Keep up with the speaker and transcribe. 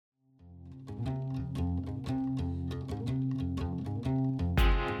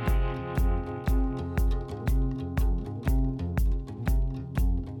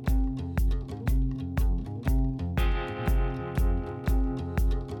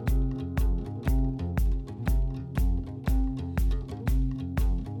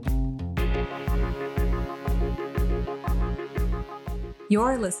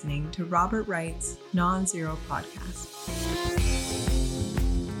You're listening to Robert Wright's Non-Zero Podcast.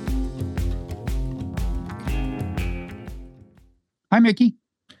 Hi, Mickey.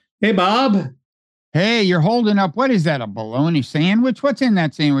 Hey, Bob. Hey, you're holding up. What is that, a bologna sandwich? What's in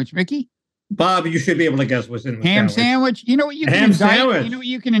that sandwich, Mickey? Bob, you should be able to guess what's in the ham sandwich. You know what you can ham indict? Sandwich. You know what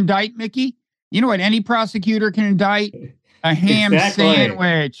you can indict, Mickey? You know what any prosecutor can indict? A ham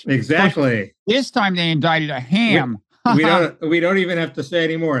sandwich. Exactly. This time they indicted a ham. We don't even have to say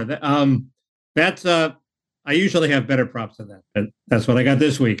anymore. That's I usually have better props than that, but that's what I got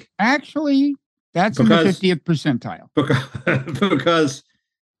this week. Actually, that's in the 50th percentile.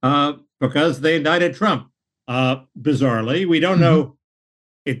 Because they indicted Trump. Bizarrely, we don't know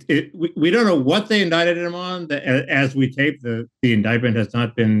we don't know what they indicted him on. As we tape, the indictment has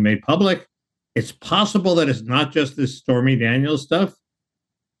not been made public. It's possible that it's not just this Stormy Daniels stuff,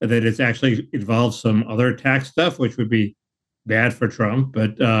 that it's actually involves some other tax stuff, which would be bad for Trump.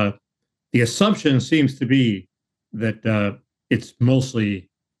 But the assumption seems to be that it's mostly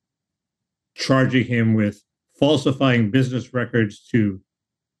charging him with falsifying business records to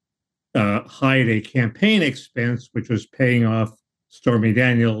hide a campaign expense, which was paying off Stormy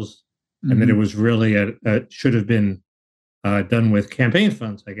Daniels, and that it was really should have been done with campaign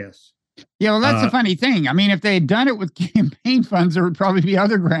funds, I guess. Yeah, well, that's the funny thing. I mean, if they had done it with campaign funds, there would probably be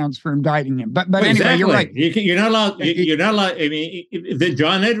other grounds for indicting him. But anyway, exactly. You're right. You're not allowed. You're not allowed. I mean,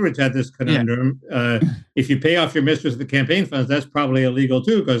 John Edwards had this conundrum. Yeah. If you pay off your mistress with the campaign funds, that's probably illegal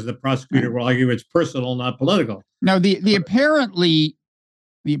too, because the prosecutor will argue it's personal, not political. No, the apparently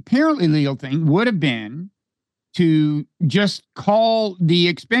legal thing would have been to just call the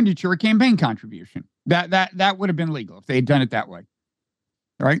expenditure a campaign contribution. That would have been legal if they had done it that way,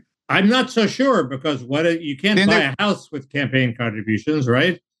 right? I'm not so sure, because you can't buy a house with campaign contributions,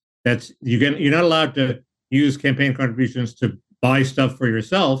 right? You're not allowed to use campaign contributions to buy stuff for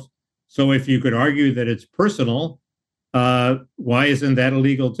yourself. So if you could argue that it's personal, why isn't that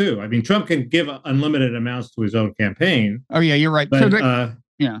illegal too? I mean, Trump can give unlimited amounts to his own campaign. Oh yeah, you're right. But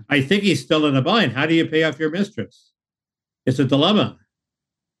yeah, I think he's still in a bind. How do you pay off your mistress? It's a dilemma.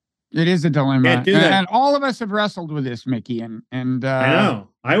 It is a dilemma, and all of us have wrestled with this, Mickey. And I know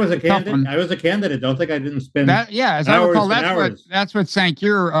I was a candidate. Don't think I didn't spend that. Yeah, as I recall, that's what sank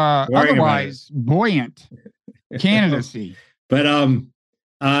your otherwise buoyant candidacy. But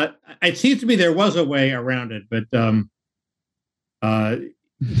it seems to me there was a way around it. But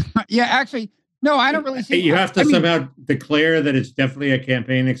yeah, actually, no, I don't really see. You have to somehow declare that it's definitely a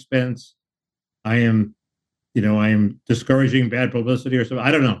campaign expense. I am discouraging bad publicity or something.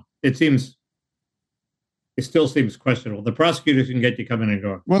 I don't know. It still seems questionable. The prosecutors can get you coming and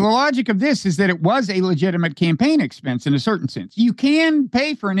going. Well, the logic of this is that it was a legitimate campaign expense in a certain sense. You can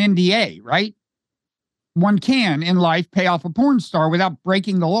pay for an NDA, right? One can in life pay off a porn star without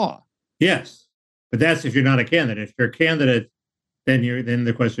breaking the law. Yes, but that's if you're not a candidate. If you're a candidate, then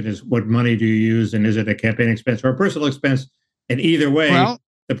the question is, what money do you use, and is it a campaign expense or a personal expense? And either way,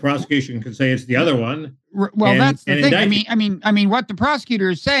 the prosecution can say it's the other one. Well, that's the thing. I mean, what the prosecutor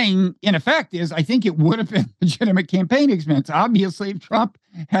is saying, in effect, is I think it would have been legitimate campaign expense. Obviously, if Trump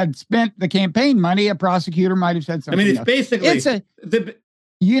had spent the campaign money, a prosecutor might have said something. I mean, it's basically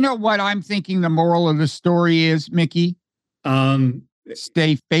you know what I'm thinking the moral of the story is, Mickey?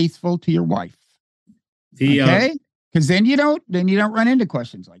 Stay faithful to your wife. Okay? Because then you don't run into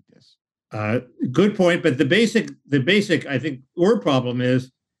questions like this. Good point. But the basic, I think, problem is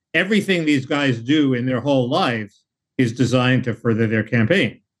everything these guys do in their whole lives is designed to further their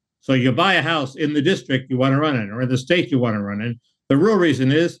campaign. So you buy a house in the district you want to run in, or in the state you want to run in. The real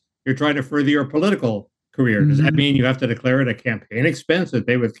reason is you're trying to further your political career. Does that mean you have to declare it a campaign expense to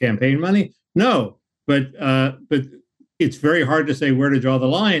pay with campaign money? No, but it's very hard to say where to draw the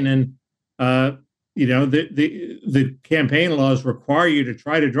line. And the campaign laws require you to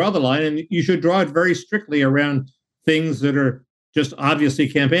try to draw the line, and you should draw it very strictly around things that are just obviously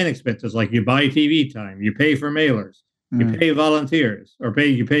campaign expenses, like you buy TV time, you pay for mailers, you pay volunteers, or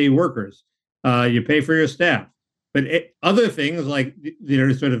you pay workers, you pay for your staff. But other things like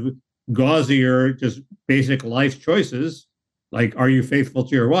sort of gauzier, just basic life choices, like are you faithful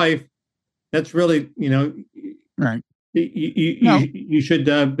to your wife? That's really, right. You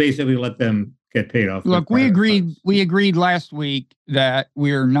should basically let them get paid off. Look, we agreed last week that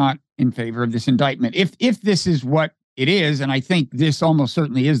we're not in favor of this indictment. If this is what it is, and I think this almost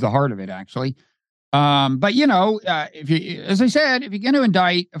certainly is the heart of it, actually. But as I said, if you're going to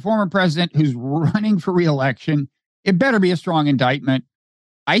indict a former president who's running for re-election, it better be a strong indictment.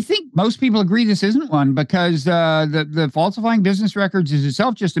 I think most people agree this isn't one, because the falsifying business records is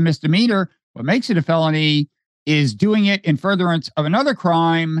itself just a misdemeanor. What makes it a felony is doing it in furtherance of another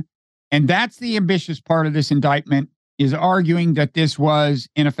crime. And that's the ambitious part of this indictment, is arguing that this was,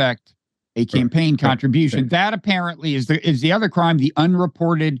 in effect, a campaign contribution. That apparently is the other crime, the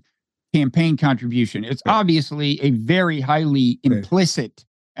unreported campaign contribution. It's obviously a very highly implicit,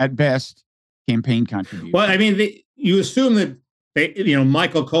 at best, campaign contribution. Well, I mean, you assume that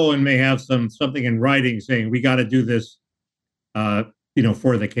Michael Cohen may have something in writing saying we got to do this,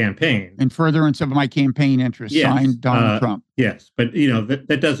 for the campaign. In furtherance of my campaign interests, signed Donald Trump. Yes, but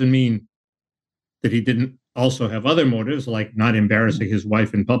that doesn't mean that he didn't also have other motives, like not embarrassing his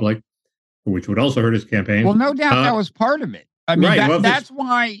wife in public, which would also hurt his campaign. Well, no doubt that was part of it. I mean, that's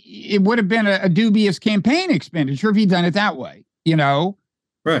why it would have been a dubious campaign expenditure if he'd done it that way.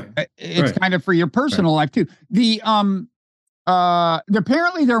 Right. It's kind of for your personal life too.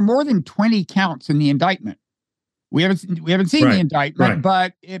 Apparently there are more than 20 counts in the indictment. We haven't seen the indictment,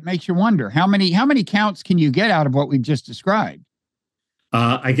 but it makes you wonder how many counts can you get out of what we've just described?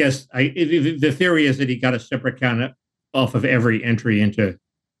 I guess the theory is that he got a separate count off of every entry into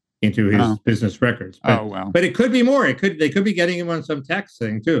his business records. But, but it could be more. They could be getting him on some tax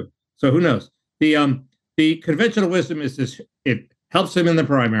thing too. So who knows? The conventional wisdom is this: it helps him in the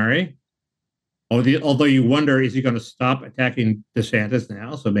primary. Although you wonder, is he going to stop attacking DeSantis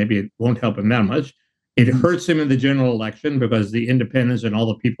now? So maybe it won't help him that much. It hurts him in the general election because the independents and all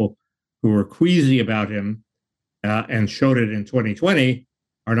the people who were queasy about him and showed it in 2020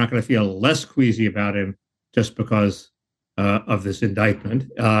 are not going to feel less queasy about him just because of this indictment.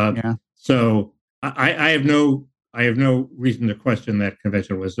 So I have no reason to question that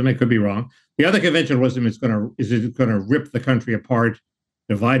conventional wisdom. It could be wrong. The other conventional wisdom is it going to rip the country apart,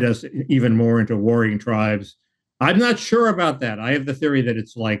 divide us even more into warring tribes. I'm not sure about that. I have the theory that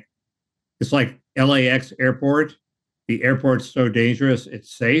it's like LAX airport. The airport's so dangerous,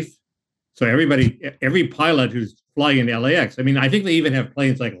 it's safe. So every pilot who's flying into LAX, I mean, I think they even have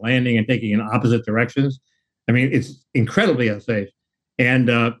planes like landing and taking in opposite directions. I mean, it's incredibly unsafe. And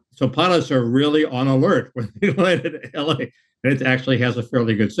so pilots are really on alert when they land at LA. And it actually has a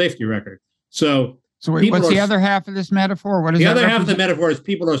fairly good safety record. So what's the other half of this metaphor? What is the other half of the metaphor? Is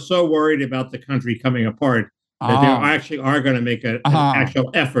people are so worried about the country coming apart that they actually are going to make an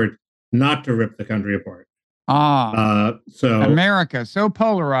actual effort not to rip the country apart. So America so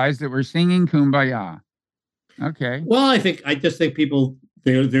polarized that we're singing Kumbaya. Okay. Well, I just think people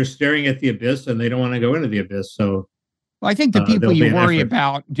they're staring at the abyss and they don't want to go into the abyss. So I think the people you worry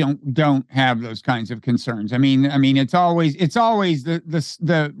about don't have those kinds of concerns. I mean, it's always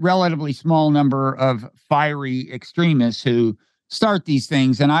the relatively small number of fiery extremists who start these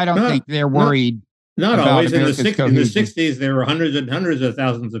things, and I don't think they're worried. Not always. In the 60s, there were hundreds and hundreds of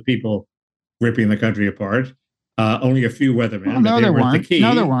thousands of people ripping the country apart. Only a few weathermen. No, there weren't.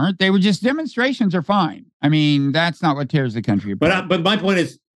 No, there weren't. They were just demonstrations are fine. I mean, that's not what tears the country apart. But my point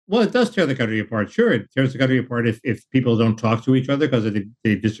is, well, it does tear the country apart. Sure, it tears the country apart if people don't talk to each other because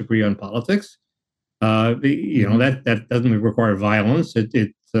they disagree on politics. That doesn't require violence. I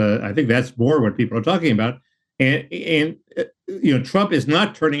think that's more what people are talking about. And Trump is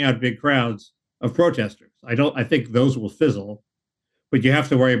not turning out big crowds of protesters. I think those will fizzle. But you have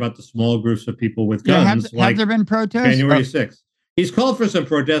to worry about the small groups of people with guns. Have there been protests? January 6th. He's called for some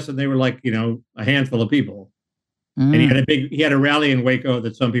protests, and they were like, a handful of people. And he had a rally in Waco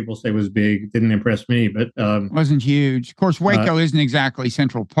that some people say was big. Didn't impress me, but wasn't huge. Of course, Waco isn't exactly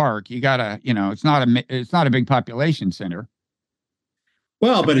Central Park. You gotta, it's not a big population center.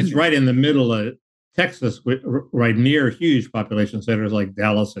 Well, but it's right in the middle of Texas, right near huge population centers like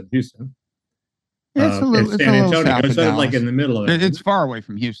Dallas and Houston. It's a little San Antonio. south It's of Dallas. like in the middle of it. It's far away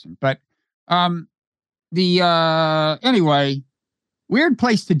from Houston, but anyway, weird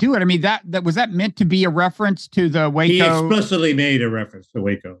place to do it. I mean, that was that meant to be a reference to the Waco? He explicitly made a reference to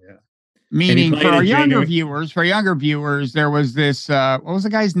Waco. Yeah. Meaning for our younger viewers, there was this. What was the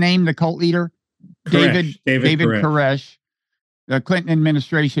guy's name? The cult leader, David Koresh. The Clinton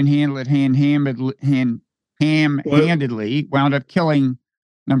administration handled it ham-handedly. Wound up killing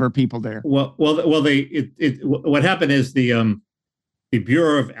number of people there. What happened is the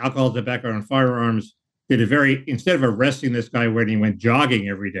Bureau of Alcohol, Tobacco, and Firearms did instead of arresting this guy when he went jogging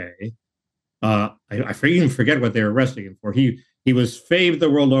every day, I even forget what they were arresting him for. He was famed the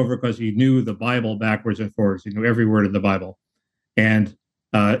world over because he knew the Bible backwards and forwards. He knew every word of the Bible, and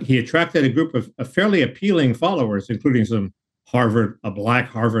he attracted a group of fairly appealing followers, including a black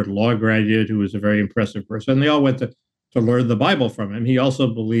Harvard law graduate who was a very impressive person. They all went to learn the Bible from him. He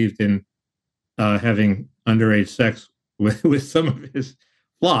also believed in having underage sex with some of his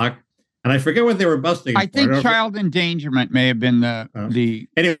flock. And I forget what they were busting. I think child endangerment may have been the.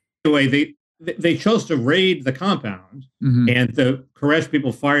 Anyway, they chose to raid the compound, Mm-hmm. and the Koresh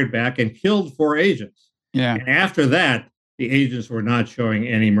people fired back and killed 4 agents. Yeah. And after that, the agents were not showing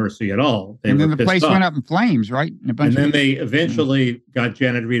any mercy at all. They and were then the pissed place off. went up in flames, right? And then they eventually got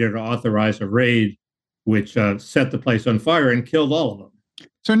Janet Rita to authorize a raid, which set the place on fire and killed all of them.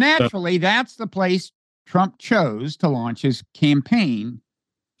 So naturally, that's the place Trump chose to launch his campaign.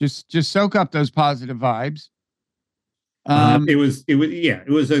 Just soak up those positive vibes. It was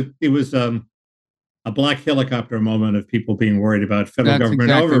a black helicopter moment of people being worried about federal government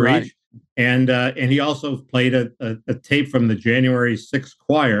exactly overreach. Right. And he also played a tape from the January 6th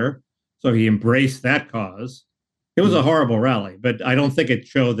choir, so he embraced that cause. It was a horrible rally, but I don't think it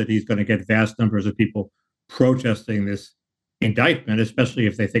showed that he's going to get vast numbers of people protesting this indictment, especially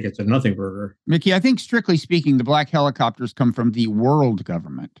if they think it's a nothing burger. Mickey, I think strictly speaking, the black helicopters come from the world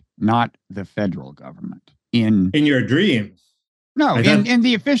government, not the federal government. In your dreams. No, in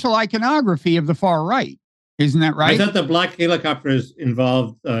the official iconography of the far right. Isn't that right? I thought the black helicopters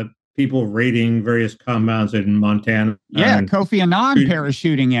involved people raiding various compounds in Montana. Yeah, Kofi Annan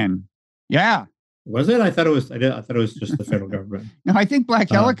parachuting in. Yeah. Was it? I thought it was just the federal government. No, I think black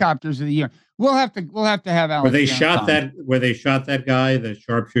helicopters are the year. We'll have to have Alex. Where they shot that guy, the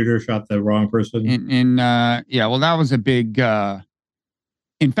sharpshooter shot the wrong person. Well, that was a big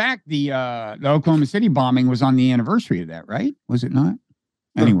in fact, the Oklahoma City bombing was on the anniversary of that, right? Was it not?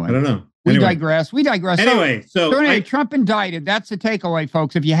 Anyway, I don't know. We digress. Anyway, so Trump indicted. That's the takeaway,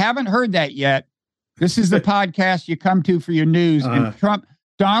 folks. If you haven't heard that yet, this is the podcast you come to for your news. And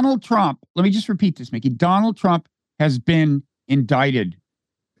Donald Trump, let me just repeat this, Mickey. Donald Trump has been indicted.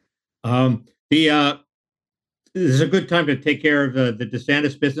 This is a good time to take care of the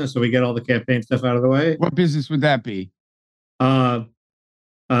DeSantis business so we get all the campaign stuff out of the way. What business would that be?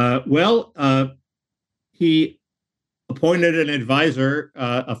 He appointed an advisor,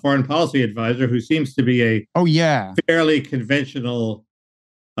 a foreign policy advisor, who seems to be a fairly conventional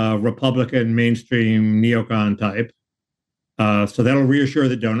Republican mainstream neocon type. So that'll reassure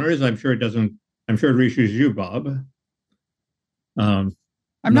the donors. I'm sure it doesn't. I'm sure it reassures you, Bob. I'm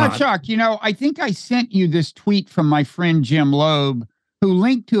not shocked. I think I sent you this tweet from my friend Jim Loeb, who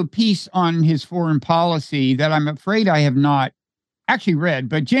linked to a piece on his foreign policy that I'm afraid I have not actually read.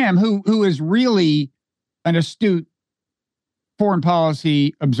 But Jim, who is really an astute foreign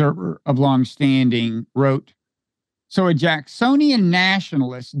policy observer of long standing, wrote, so a Jacksonian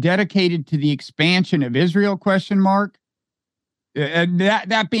nationalist dedicated to the expansion of Israel, ?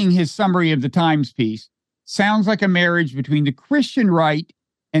 That being his summary of the Times piece, sounds like a marriage between the Christian right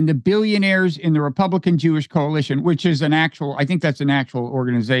and the billionaires in the Republican Jewish Coalition, which is I think that's an actual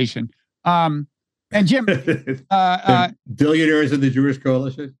organization. And Jim, billionaires in the Jewish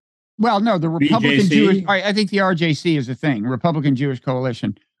Coalition. Well, no, the Republican BJC? Jewish. I think the RJC is a thing, Republican Jewish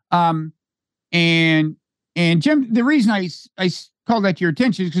Coalition. And Jim, the reason I called that to your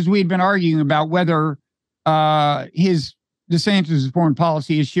attention is because we had been arguing about whether DeSantis' foreign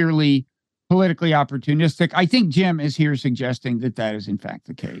policy is sheerly politically opportunistic. I think Jim is here suggesting that is in fact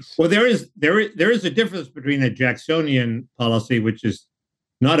the case. Well, there is a difference between a Jacksonian policy, which is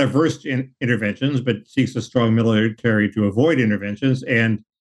not averse to interventions but seeks a strong military to avoid interventions, and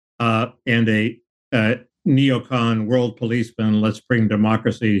a neocon world policeman. Let's bring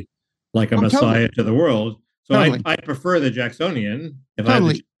democracy like a messiah to the world. So I prefer the Jacksonian if I had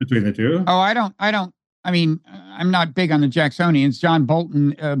to choose between the two. Oh, I don't. I mean, I'm not big on the Jacksonians. John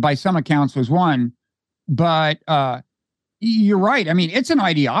Bolton, by some accounts, was one. But you're right. I mean, it's an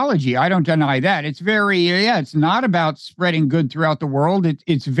ideology. I don't deny that. It's it's not about spreading good throughout the world.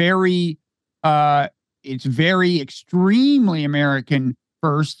 It's very extremely American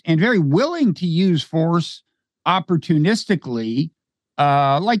first and very willing to use force opportunistically,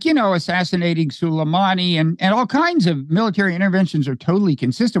 assassinating Soleimani and all kinds of military interventions are totally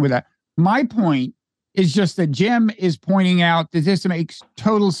consistent with that. My point is just that Jim is pointing out that this makes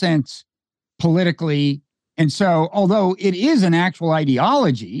total sense politically. And so, although it is an actual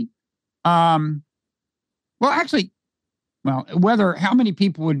ideology, how many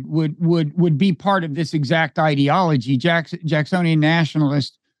people would be part of this exact ideology? Jacksonian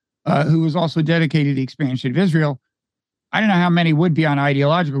nationalist, who was also dedicated to the expansion of Israel. I don't know how many would be on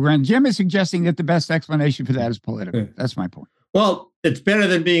ideological ground. Jim is suggesting that the best explanation for that is political. That's my point. Well, it's better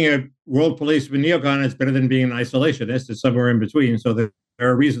than being a world policeman neocon. It's better than being an isolationist. It's somewhere in between. So there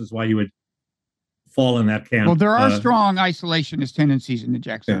are reasons why you would fall in that camp. Well, there are strong isolationist tendencies in the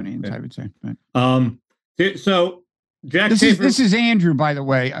Jacksonians, I would say. But. So Jack this is Andrew, by the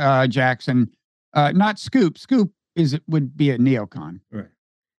way, Jackson, not Scoop. Scoop would be a neocon. Right.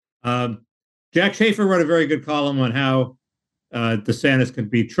 Jack Schaefer wrote a very good column on how DeSantis could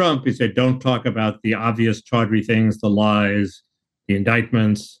beat Trump, he said, don't talk about the obvious tawdry things, the lies, the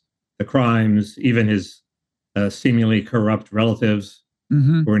indictments, the crimes, even his seemingly corrupt relatives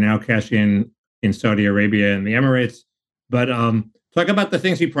who are now cashing in Saudi Arabia and the Emirates. But talk about the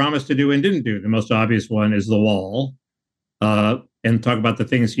things he promised to do and didn't do. The most obvious one is the wall. And talk about the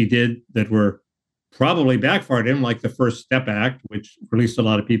things he did that were probably backfired him, like the First Step Act, which released a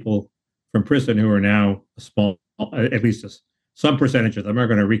lot of people from prison who are now at least some percentage of them are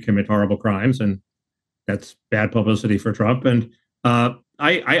going to recommit horrible crimes. And that's bad publicity for Trump. And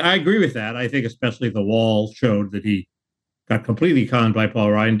I agree with that. I think especially the wall showed that he got completely conned by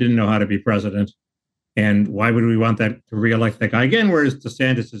Paul Ryan, didn't know how to be president. And why would we want that to reelect that guy again? Whereas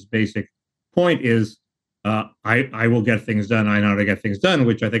DeSantis's basic point is, I will get things done. I know how to get things done,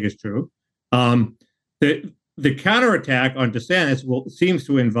 which I think is true. The counterattack on DeSantis seems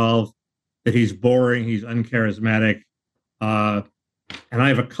to involve that he's boring, he's uncharismatic. And I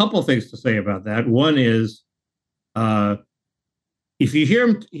have a couple things to say about that. One is, if you hear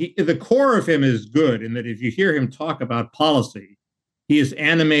him, the core of him is good in that if you hear him talk about policy, he is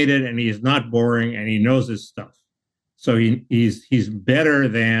animated and he is not boring and he knows his stuff. So he's better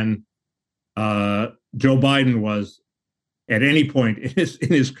than Joe Biden was at any point in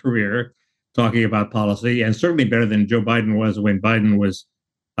his career talking about policy, and certainly better than Joe Biden was when Biden was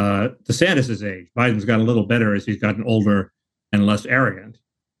DeSantis' age. Biden's got a little better as he's gotten older and less arrogant.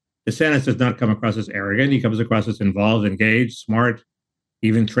 DeSantis does not come across as arrogant. He comes across as involved, engaged, smart,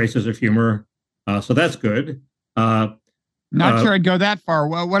 even traces of humor. So that's good. Not sure I'd go that far.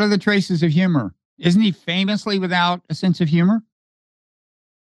 Well, what are the traces of humor? Isn't he famously without a sense of humor?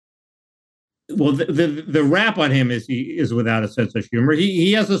 Well, the rap on him is he is without a sense of humor.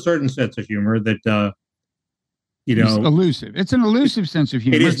 He has a certain sense of humor that It's elusive. It's an elusive sense of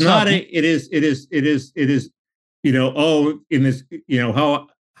humor. It is not. It is. In this.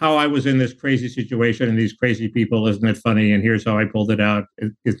 How I was in this crazy situation and these crazy people. Isn't it funny? And here's how I pulled it out.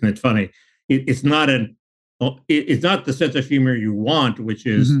 Isn't it funny? It's not the sense of humor you want, which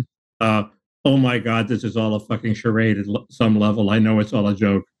is, oh my God, this is all a fucking charade at some level. I know it's all a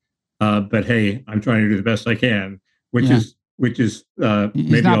joke. But hey, I'm trying to do the best I can, which is maybe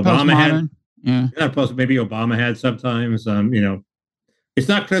Obama had. Yeah, maybe Obama had sometimes. It's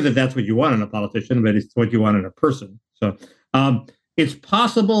not clear that that's what you want in a politician, but it's what you want in a person. So it's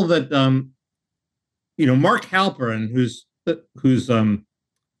possible that Mark Halperin, whose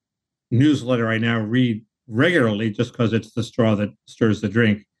newsletter I now read regularly, just because it's the straw that stirs the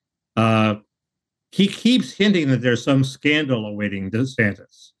drink. He keeps hinting that there's some scandal awaiting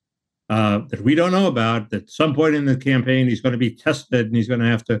DeSantis. That we don't know about, that at some point in the campaign, he's going to be tested and he's going to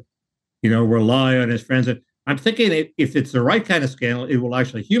have to, rely on his friends. And I'm thinking if it's the right kind of scandal, it will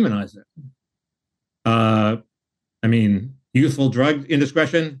actually humanize it. Youthful drug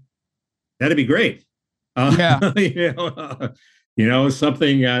indiscretion, that'd be great. Something,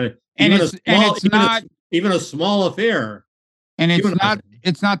 even a small affair. And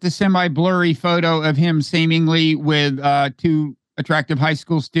it's not the semi-blurry photo of him seemingly with two attractive high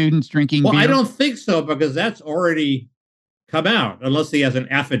school students drinking beer? I don't think so, because that's already come out, unless he has an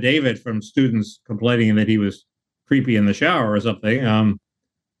affidavit from students complaining that he was creepy in the shower or something.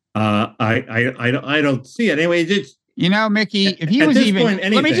 I don't see it. Anyway, it's Mickey, if he was even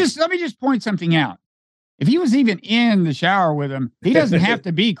let me just point something out. If he was even in the shower with him, he doesn't have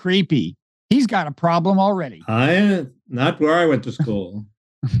to be creepy. He's got a problem already. Not where I went to school.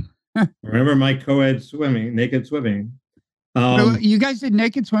 Remember my co-ed swimming, naked swimming. You guys did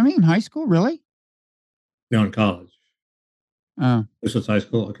naked swimming in high school, really? No, in college. Oh, this was high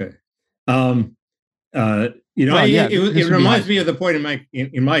school. Okay. It reminds me of the point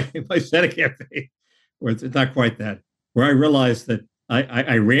in my Senate campaign where it's not quite that, where I realized that I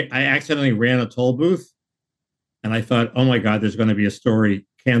accidentally ran a toll booth, and I thought, oh my God, there's going to be a story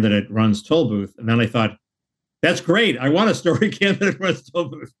candidate runs toll booth, and then I thought, that's great. I want a story candidate runs toll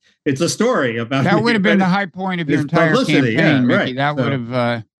booth. It's a story about that would have been the high point of your entire campaign, yeah, Mickey. Right. That would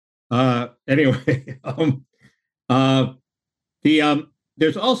have. Anyway,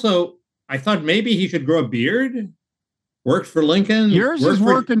 there's also, I thought maybe he should grow a beard. Worked for Lincoln. Yours is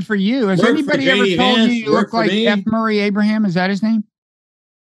working for you. Has anybody ever told you look like F. Murray Abraham? Is that his name?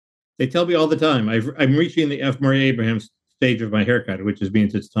 They tell me all the time. I'm reaching the F. Murray Abraham stage of my haircut, which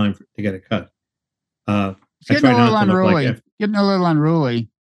means it's time to get a cut. Getting a little unruly.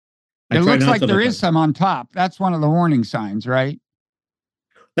 It looks like there is some on top. That's one of the warning signs, right?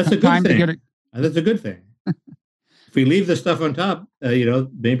 That's a good thing. That's a good thing. If we leave the stuff on top,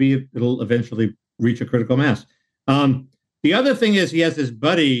 maybe it'll eventually reach a critical mass. The other thing is he has this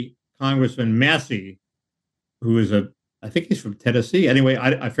buddy, Congressman Massey, who is a I think he's from Tennessee. Anyway,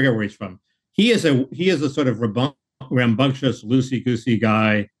 I forget where he's from. He is a sort of rambunctious, loosey-goosey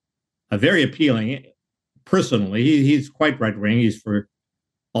guy, very appealing. Personally, he's quite right-wing. He's for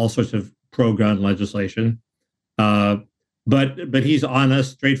all sorts of pro-gun legislation. But he's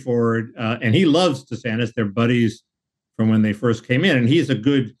honest, straightforward, and he loves DeSantis. They're buddies from when they first came in, and he's a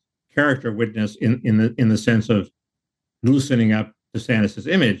good character witness in the sense of loosening up DeSantis's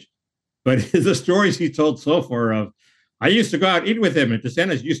image. But the stories he told so far of, I used to go out and eat with him, and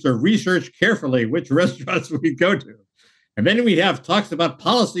DeSantis used to research carefully which restaurants we'd go to, and then we'd have talks about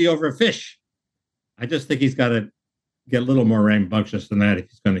policy over fish. I just think he's got to get a little more rambunctious than that if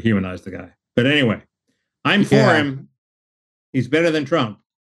he's going to humanize the guy. But anyway, I'm for him. He's better than Trump.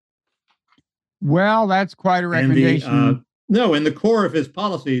 Well, that's quite a recommendation. And the core of his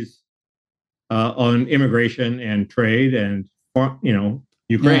policies on immigration and trade and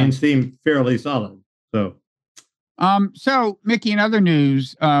Ukraine seem fairly solid. So Mickey, in other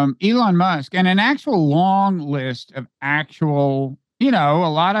news, Elon Musk and an actual long list of actual, a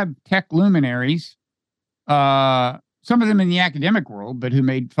lot of tech luminaries, some of them in the academic world, but who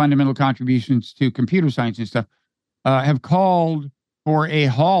made fundamental contributions to computer science and stuff, have called for a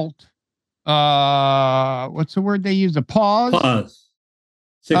halt. What's the word they use? A pause. Pause.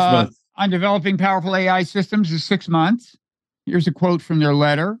 6 months. On developing powerful AI systems is 6 months. Here's a quote from their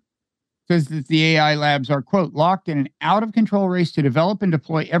letter. It says that the AI labs are, quote, locked in an out-of-control race to develop and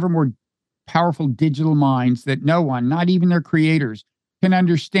deploy ever more powerful digital minds that no one, not even their creators, can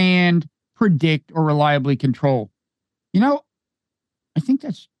understand, predict, or reliably control. I think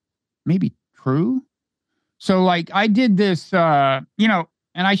that's maybe true. So, I did this, and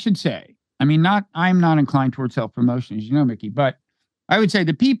I should say, I'm not inclined towards self-promotion, as you know, Mickey, but I would say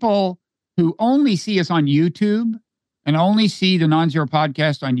the people who only see us on YouTube and only see the Non-Zero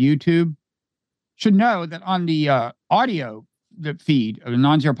podcast on YouTube should know that on the audio feed of the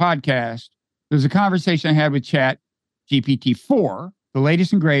Non-Zero podcast, there's a conversation I had with Chat GPT-4, the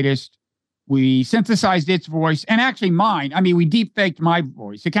latest and greatest. We synthesized its voice and actually mine. We deep faked my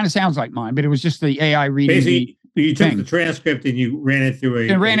voice. It kind of sounds like mine, but it was just the AI reading. Basically, you took the transcript and you ran it through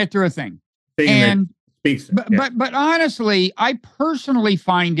a thing. And speaks. But honestly, I personally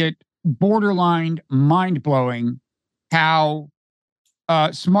find it borderline mind-blowing how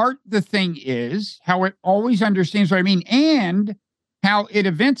smart the thing is, how it always understands what I mean, and how it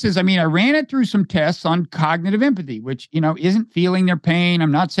evinces. I ran it through some tests on cognitive empathy, which, isn't feeling their pain.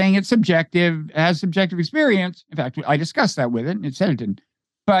 I'm not saying it's subjective, it has subjective experience. In fact, I discussed that with it and it said it didn't.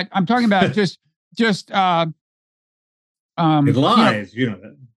 But I'm talking about just it lies,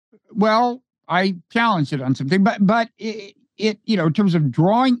 that. Well, I challenged it on something, but it in terms of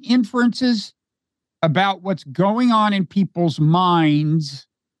drawing inferences about what's going on in people's minds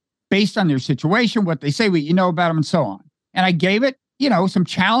based on their situation, what they say, what about them, and so on. And I gave it, some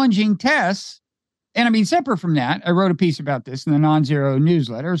challenging tests. And separate from that, I wrote a piece about this in the Non-Zero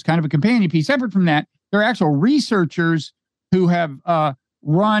newsletter. It's kind of a companion piece. Separate from that, there are actual researchers who have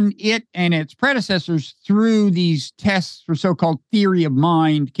run it and its predecessors through these tests for so-called theory of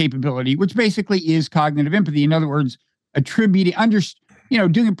mind capability, which basically is cognitive empathy. In other words, doing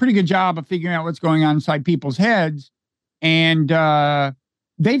a pretty good job of figuring out what's going on inside people's heads. And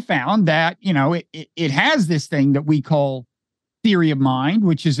they found that, it has this thing that we call theory of mind,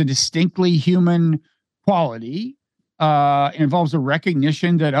 which is a distinctly human quality. It involves a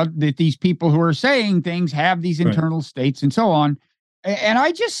recognition that these people who are saying things have these internal states and so on. And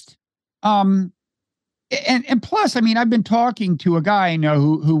I just, and plus, I've been talking to a guy I know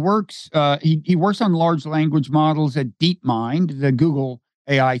who works, he works on large language models at DeepMind, the Google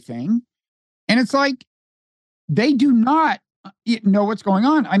AI thing. And it's like, they do not know what's going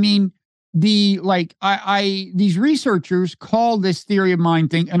on. These researchers call this theory of mind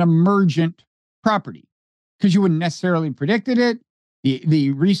thing an emergent property because you wouldn't necessarily have predicted it.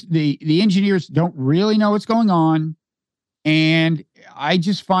 The engineers don't really know what's going on. And I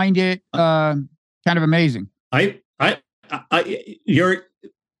just find it kind of amazing. Your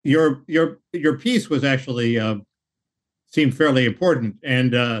piece was actually seemed fairly important,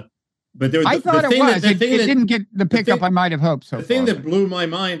 and but there was I thought it was. It didn't get the pickup I might have hoped. The thing that blew my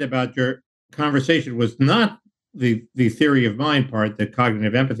mind about your conversation was not the theory of mind part, the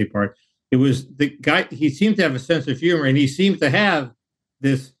cognitive empathy part. It was the guy. He seemed to have a sense of humor, and he seems to have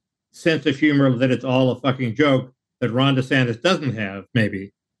this sense of humor that it's all a fucking joke that Ron DeSantis doesn't have,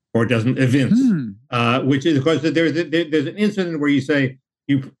 maybe, or doesn't evince, which is because there's an incident where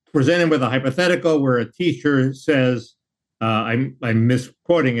you present him with a hypothetical where a teacher says, I'm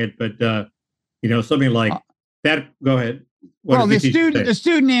misquoting it, but something like that. Go ahead. Well, the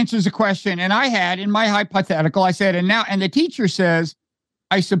student answers a question, and I had in my hypothetical, I said, and the teacher says,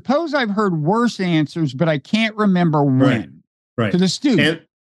 I suppose I've heard worse answers, but I can't remember when. Right. To the student.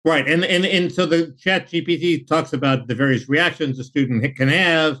 And so the Chat GPT talks about the various reactions a student can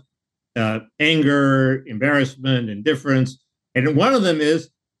have, anger, embarrassment, indifference. And one of them is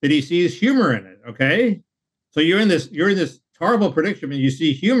that he sees humor in it. Okay. So you're in this horrible predicament, you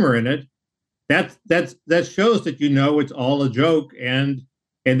see humor in it. That shows that it's all a joke, and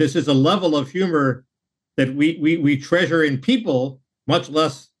this is a level of humor that we treasure in people, much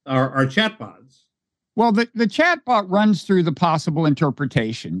less our chatbots. Well, the chatbot runs through the possible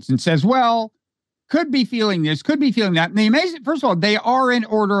interpretations and says, well, could be feeling this, could be feeling that. And the amazing, first of all, they are in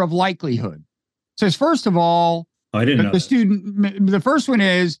order of likelihood. It says, first of all, I didn't know the student. The first one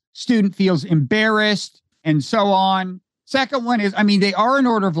is student feels embarrassed and so on. Second one is, they are in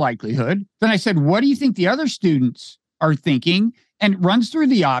order of likelihood. Then I said, what do you think the other students are thinking? And it runs through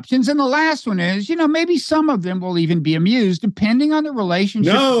the options. And the last one is, maybe some of them will even be amused, depending on the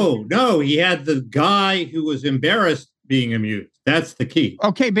relationship. No, he had the guy who was embarrassed being amused. That's the key.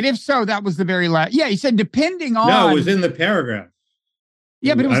 Okay, but if so, that was the very last. Yeah, he said, depending on. No, it was in the paragraph.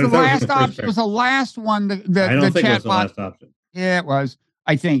 Yeah, but it was the last option. It was the last one. I don't think it was the last option. Yeah, it was.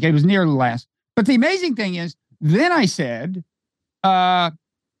 I think it was near the last. But the amazing thing is, then I said, and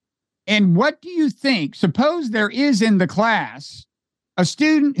what do you think? Suppose there is in the class a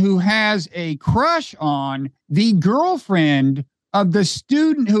student who has a crush on the girlfriend of the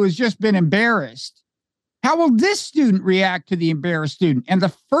student who has just been embarrassed. How will this student react to the embarrassed student? And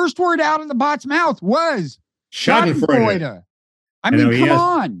the first word out of the bot's mouth was Schadenfreude. Come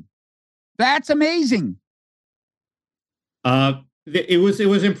on. That's amazing. It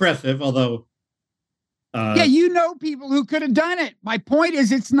was impressive, although people who could have done it. My point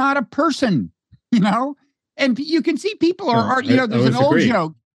is, it's not a person, and you can see people are there's an old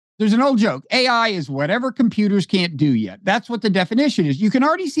joke. There's an old joke. AI is whatever computers can't do yet. That's what the definition is. You can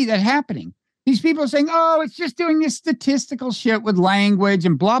already see that happening. These people are saying, oh, it's just doing this statistical shit with language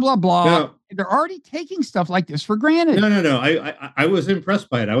and blah, blah, blah. No. They're already taking stuff like this for granted. No. I was impressed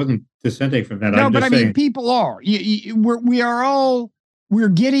by it. I wasn't dissenting from that. No, but people are. We're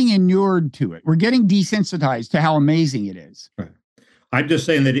getting inured to it. We're getting desensitized to how amazing it is. Right. I'm just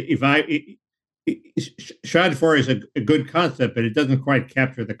saying that Schadenfreude is a good concept, but it doesn't quite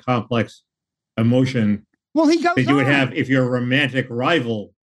capture the complex emotion that you would have if your romantic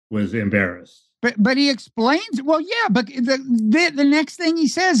rival was embarrassed. But he explains, but the next thing he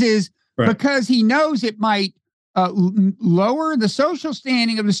says is because he knows it might lower the social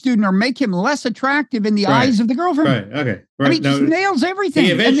standing of the student or make him less attractive in the eyes of the girlfriend. Right. Okay. Right. He just nails everything.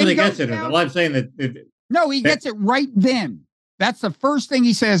 He eventually gets it. Well, I'm saying that. He gets it right then. That's the first thing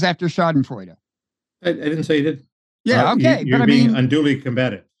he says after Schadenfreude. I didn't say he did. Yeah. Okay. You're being unduly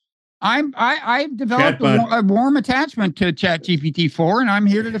combative. I've developed a warm attachment to ChatGPT-4, and I'm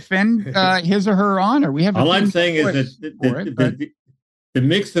here to defend his or her honor. We have. All I'm saying is that the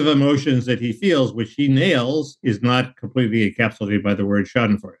mix of emotions that he feels, which he nails, is not completely encapsulated by the word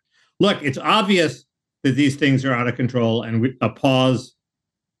Schadenfreude. Look, it's obvious that these things are out of control, and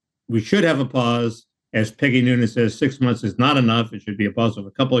we should have a pause. As Peggy Noonan says, 6 months is not enough. It should be a pause of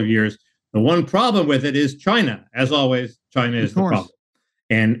a couple of years. The one problem with it is China. As always, China is the problem.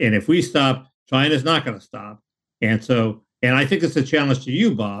 And if we stop, China's not going to stop. And I think it's a challenge to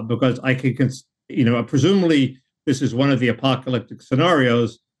you, Bob, because I can, presumably this is one of the apocalyptic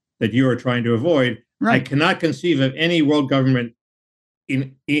scenarios that you are trying to avoid. Right. I cannot conceive of any world government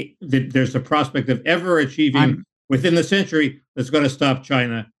that there's a prospect of ever achieving within the century that's going to stop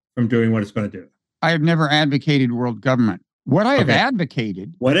China from doing what it's going to do. I have never advocated world government. What I have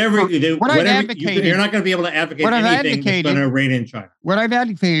advocated, whatever you do, you're not going to be able to advocate anything that's going to rein in China. What I've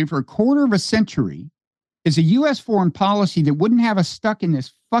advocated for a quarter of a century is a U.S. foreign policy that wouldn't have us stuck in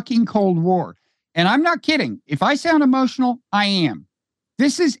this fucking Cold War. And I'm not kidding. If I sound emotional, I am.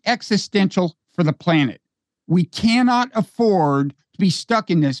 This is existential for the planet. We cannot afford to be stuck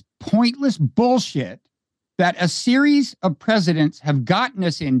in this pointless bullshit that a series of presidents have gotten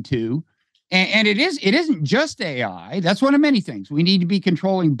us into. And it isn't just AI. That's one of many things. We need to be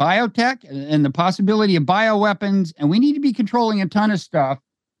controlling biotech and the possibility of bioweapons, and we need to be controlling a ton of stuff.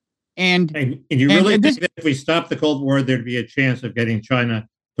 And you really think that if we stop the Cold War, there'd be a chance of getting China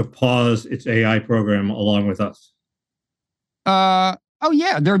to pause its AI program along with us? Oh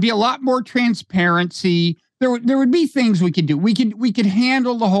yeah, there'd be a lot more transparency. There would be things we could do. We could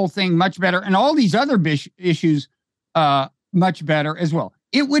handle the whole thing much better, and all these other issues much better as well.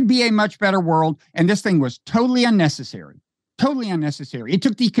 It would be a much better world, and this thing was totally unnecessary. Totally unnecessary. It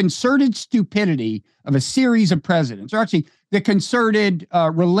took the concerted stupidity of a series of presidents, or actually the concerted,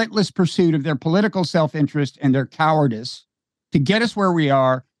 relentless pursuit of their political self-interest and their cowardice to get us where we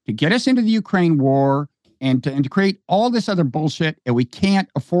are, to get us into the Ukraine war, and to create all this other bullshit, and we can't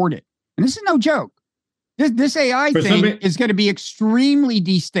afford it. And this is no joke. This AI thing is going to be extremely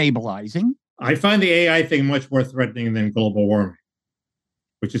destabilizing. I find the AI thing much more threatening than global warming,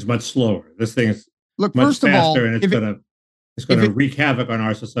 which is much slower. This thing is much first faster, of all, and it's going to wreak havoc on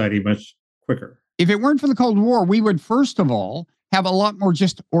our society much quicker. If it weren't for the Cold War, we would, first of all, have a lot more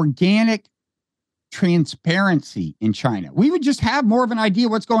just organic transparency in China. We would just have more of an idea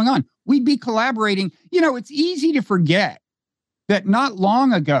what's going on. We'd be collaborating. You know, it's easy to forget that not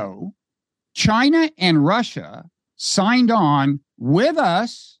long ago, China and Russia signed on with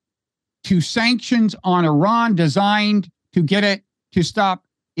us to sanctions on Iran designed to get it to stop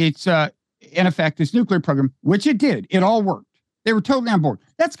its, in effect, its nuclear program, which it did. It all worked. They were totally on board.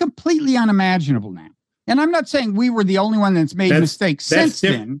 That's completely unimaginable now. And I'm not saying we were the only one that's made mistakes since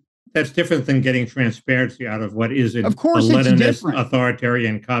then. That's different than getting transparency out of what is a Leninist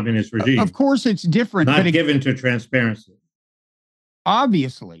authoritarian communist regime. Of course it's different. Not given to transparency.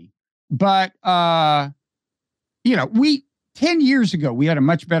 Obviously. But, 10 years ago, we had a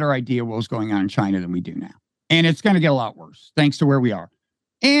much better idea what was going on in China than we do now. And it's going to get a lot worse, thanks to where we are.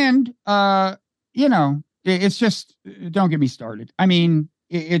 And, it's just, don't get me started. I mean,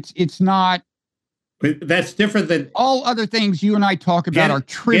 it's not. But that's different than all other things you and I talk about are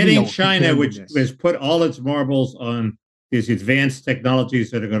trivial. Getting China, which has put all its marbles on these advanced technologies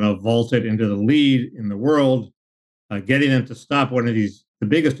that are going to vault it into the lead in the world, getting them to stop the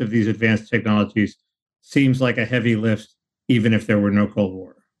biggest of these advanced technologies seems like a heavy lift, even if there were no Cold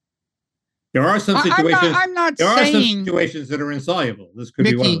War. There are some situations. There are some situations that are insoluble. This could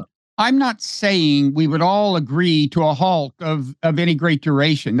be one of them. I'm not saying we would all agree to a halt of any great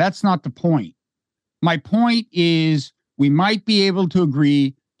duration. That's not the point. My point is we might be able to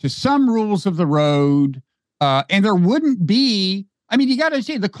agree to some rules of the road, and there wouldn't be. I mean, you got to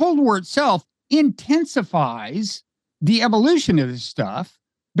say the Cold War itself intensifies the evolution of this stuff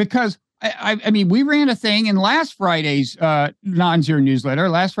because I mean, we ran a thing in last Friday's non-zero newsletter,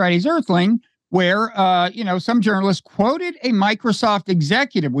 last Friday's Earthling, where, some journalist quoted a Microsoft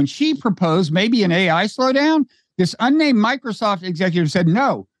executive when she proposed maybe an AI slowdown. This unnamed Microsoft executive said,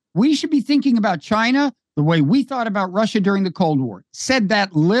 no, we should be thinking about China the way we thought about Russia during the Cold War. Said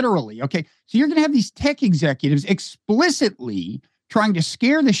that literally. Okay. So you're going to have these tech executives explicitly trying to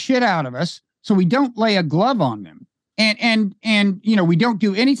scare the shit out of us so we don't lay a glove on them. And we don't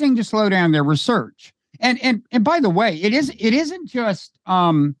do anything to slow down their research. And by the way, it isn't just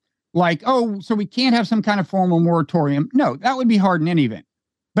so we can't have some kind of formal moratorium. No, that would be hard in any event.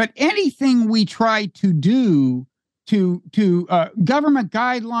 But anything we try to do to government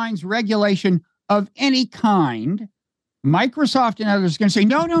guidelines, regulation of any kind, Microsoft and others are going to say,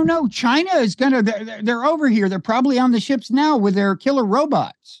 no, China is going to, they're over here. They're probably on the ships now with their killer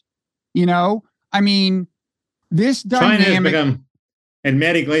robots. I mean, this dynamic. China has become, and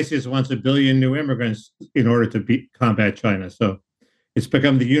Matt Iglesias wants 1 billion new immigrants in order to combat China. So it's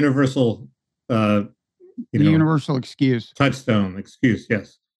become the universal, universal excuse. Touchstone excuse,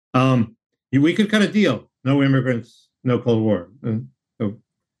 yes. We could cut a deal. No immigrants, no Cold War. So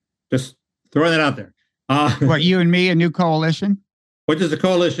just throwing that out there. What, you and me, a new coalition? What is a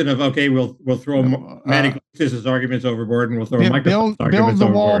coalition of, okay, we'll throw Matt Iglesias' arguments overboard and we'll throw Microsoft's arguments overboard. Build the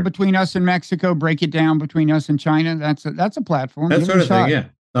wall between us and Mexico, break it down between us and China. That's a platform. That sort of thing, yeah.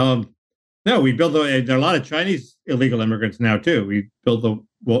 No, we build there are a lot of Chinese illegal immigrants now, too. We build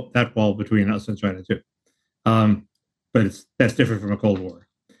that wall between us and China, too. But that's different from a Cold War.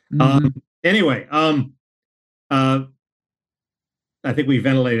 Mm-hmm. Anyway, I think we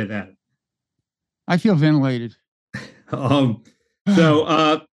ventilated that. I feel ventilated.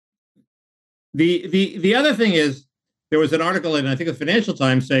 So the other thing is there was an article in, I think, the Financial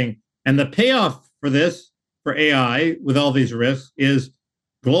Times saying, and the payoff for AI with all these risks is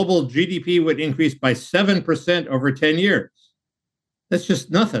global GDP would increase by 7% over 10 years. That's just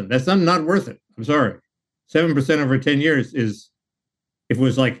nothing. That's not worth it. I'm sorry. 7% over 10 years is, if it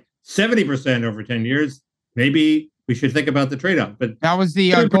was like 70% over 10 years, maybe we should think about the trade-off. But that was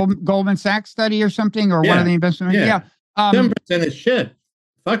the Goldman Sachs study or something, or one of the investment. Yeah. 7% is shit.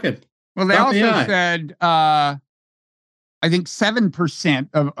 Fuck it. Well, they also said, I think 7%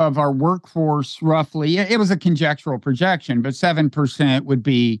 of our workforce, roughly, it was a conjectural projection, but 7% would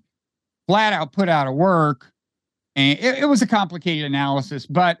be flat out put out of work. And it was a complicated analysis.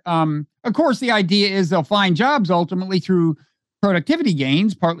 But, of course, the idea is they'll find jobs ultimately through productivity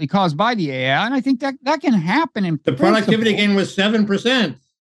gains, partly caused by the AI, and I think that can happen in the productivity gain was 7%.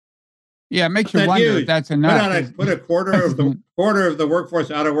 Yeah, it makes you wonder if that's enough. Put a quarter of the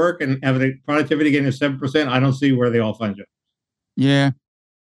workforce out of work and have a productivity gain of 7%. I don't see where they all find jobs. Yeah,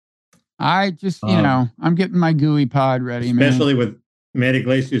 I just I'm getting my GUI pod ready, especially with Mad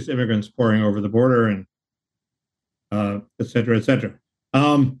Iglesias immigrants pouring over the border and et cetera, et cetera.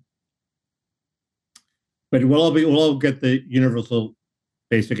 But we'll all get the universal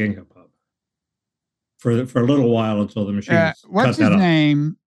basic income pub for a little while until the machines. What's his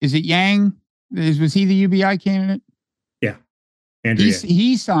name? Is it Yang? Was he the UBI candidate? Yeah, Andrew.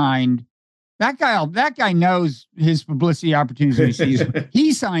 He signed. That guy knows his publicity opportunities when he sees them.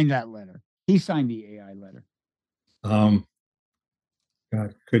 He signed that letter. He signed the AI letter.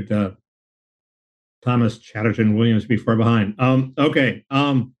 God, could Thomas Chatterton Williams be far behind? Okay.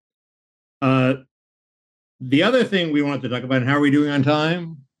 The other thing we wanted to talk about, and how are we doing on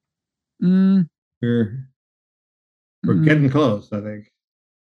time? We're getting close, I think.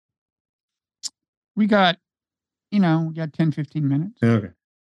 We got 10, 15 minutes. Okay.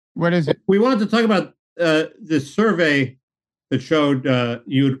 What is it? We wanted to talk about this survey that showed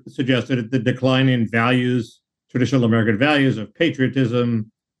you suggested the decline in values, traditional American values of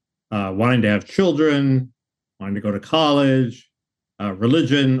patriotism, wanting to have children, wanting to go to college,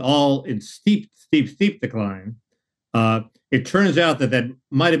 religion, all in steep decline. It turns out that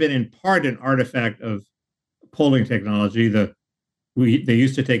might have been in part an artifact of polling technology. They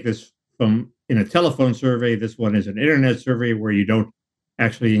used to take this from in a telephone survey. This one is an internet survey where you don't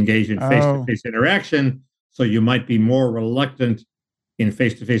actually engage in face-to-face interaction. So you might be more reluctant in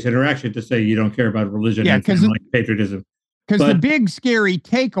face-to-face interaction to say you don't care about religion and patriotism. Because the big scary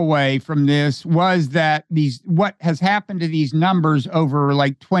takeaway from this was that what has happened to these numbers over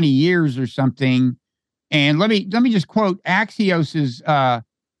like 20 years or something. And let me just quote Axios's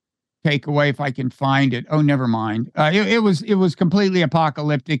takeaway if I can find it. Oh, never mind. It was completely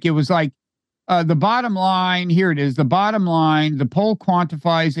apocalyptic. It was like the bottom line. Here it is. The bottom line. The poll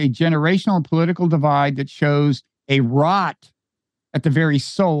quantifies a generational political divide that shows a rot at the very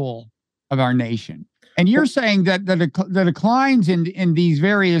soul of our nation. And you're saying that the declines in these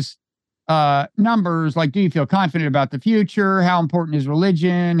various numbers, like do you feel confident about the future? How important is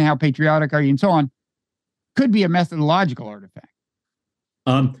religion? How patriotic are you? And so on, could be a methodological artifact.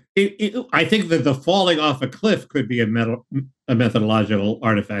 I think that the falling off a cliff could be a methodological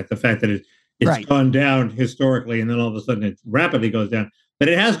artifact. The fact that it's gone down historically and then all of a sudden it rapidly goes down. But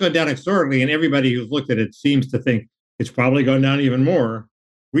it has gone down historically, and everybody who's looked at it seems to think it's probably gone down even more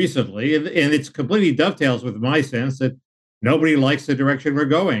recently. And it's completely dovetails with my sense that nobody likes the direction we're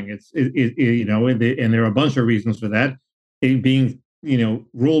going. And there are a bunch of reasons for that. Being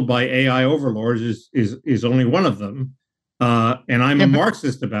ruled by AI overlords is only one of them. And I'm a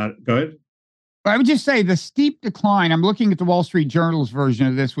Marxist about it. Go ahead. I would just say the steep decline. I'm looking at the Wall Street Journal's version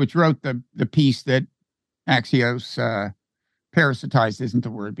of this, which wrote the piece that Axios parasitized isn't the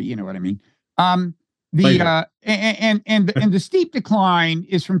word, but you know what I mean. The steep decline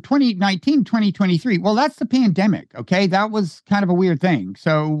is from 2019 2023. Well, that's the pandemic. Okay, that was kind of a weird thing.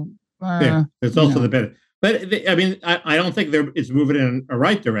 So it's also the benefit. But I don't think it's moving in a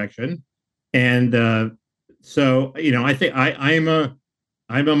right direction. And so I think I'm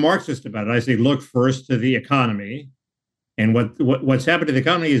a Marxist about it. I say look first to the economy, and what's happened to the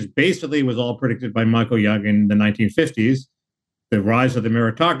economy is basically was all predicted by Michael Young in the 1950s. The rise of the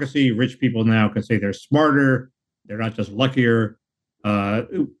meritocracy. Rich people now can say they're smarter. They're not just luckier.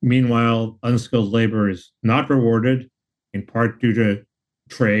 Meanwhile, unskilled labor is not rewarded, in part due to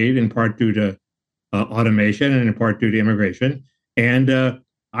trade, in part due to automation, and in part due to immigration. And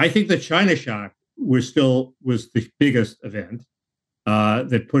I think the China shock was the biggest event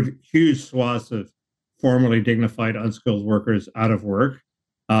that put huge swaths of formerly dignified, unskilled workers out of work.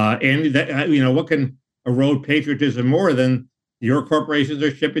 And that, what can erode patriotism more than your corporations are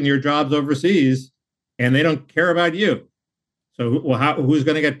shipping your jobs overseas and they don't care about you? So who's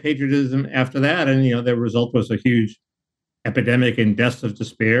going to get patriotism after that? And, the result was a huge epidemic in deaths of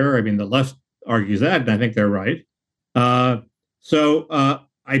despair. I mean, the left argues that, and I think they're right. So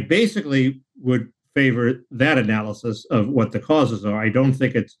I basically would favor that analysis of what the causes are. I don't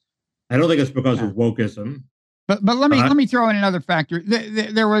think it's because of wokeism. But let me throw in another factor.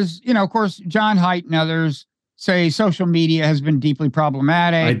 There was, of course, John Haidt and others say social media has been deeply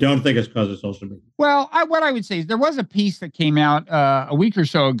problematic. I don't think it's because of social media. Well, what I would say is there was a piece that came out a week or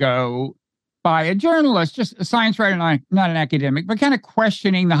so ago by a journalist, just a science writer, not an academic, but kind of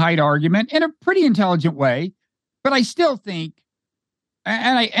questioning the Haidt argument in a pretty intelligent way. But I still think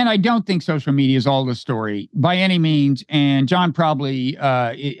And I don't think social media is all the story by any means. And John probably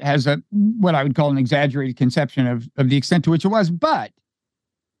has what I would call an exaggerated conception of the extent to which it was. But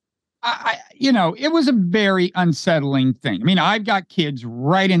it was a very unsettling thing. I mean, I've got kids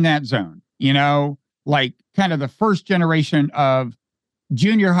right in that zone. Like kind of the first generation of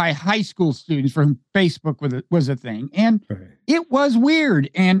junior high school students for whom Facebook was a thing, and it was weird.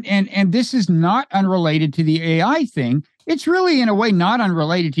 And this is not unrelated to the AI thing. It's really, in a way, not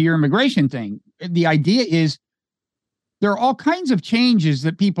unrelated to your immigration thing. The idea is there are all kinds of changes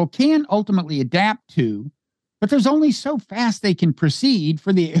that people can ultimately adapt to, but there's only so fast they can proceed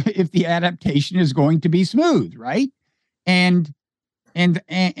if the adaptation is going to be smooth, right? And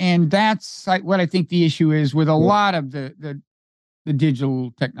that's what I think the issue is with a lot of the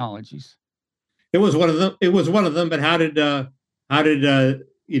digital technologies. It was one of them. But how did the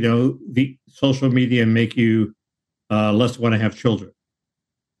social media make you less want to have children?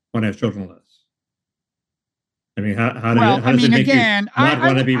 Want to have children less? I mean, how does it make you not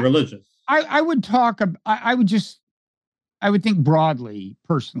want to be religious? I would think broadly,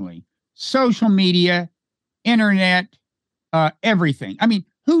 personally, social media, internet, everything. I mean,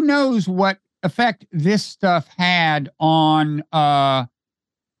 who knows what effect this stuff had on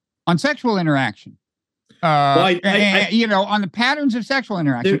sexual interaction, on the patterns of sexual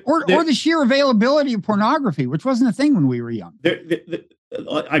interaction, or the sheer availability of pornography, which wasn't a thing when we were young.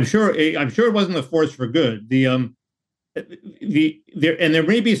 I'm sure it wasn't a force for good. There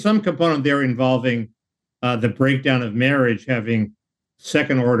may be some component there involving the breakdown of marriage having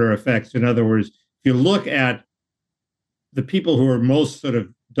second order effects. In other words, if you look at the people who are most sort of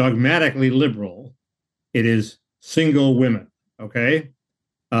dogmatically liberal, it is single women, okay,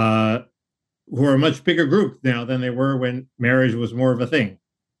 who are a much bigger group now than they were when marriage was more of a thing.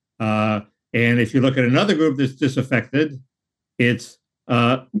 And if you look at another group that's disaffected, it's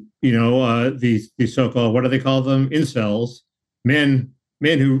these so-called, what do they call them, incels, men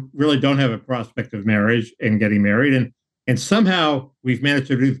who really don't have a prospect of marriage and getting married, and somehow we've managed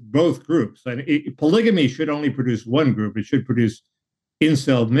to produce both groups. And polygamy should only produce one group. It should produce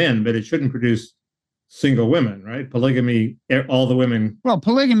incel men, but it shouldn't produce single women, right? Polygamy, all the women. Well,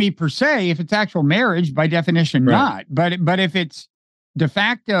 polygamy per se, if it's actual marriage, by definition, not. But if it's de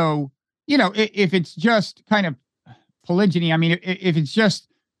facto, if it's just kind of polygyny, I mean, if it's just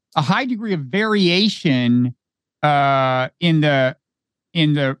a high degree of variation in the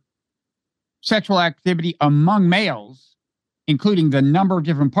sexual activity among males, including the number of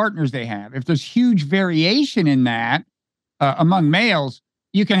different partners they have, if there's huge variation in that among males,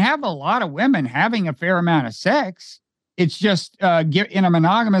 you can have a lot of women having a fair amount of sex. It's just in a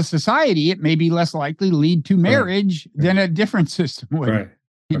monogamous society, it may be less likely to lead to marriage than a different system would.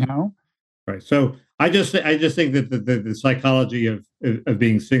 Right. So I just think that the psychology of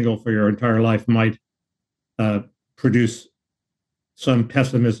being single for your entire life might produce some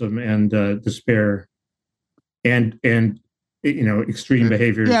pessimism and despair and extreme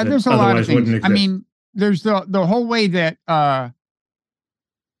behaviors that there's a lot of things. Wouldn't exist. I mean, there's the whole way that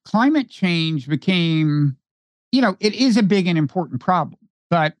climate change became, it is a big and important problem,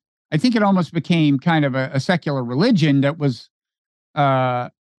 but I think it almost became kind of a secular religion that was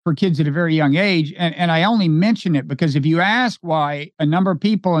for kids at a very young age. And I only mention it because if you ask why a number of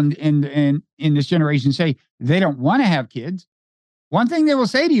people in this generation say they don't want to have kids, one thing they will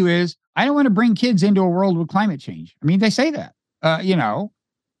say to you is, I don't want to bring kids into a world with climate change. I mean, they say that,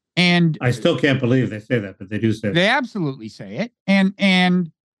 and I still can't believe they say that, but they do say that. They absolutely say it. And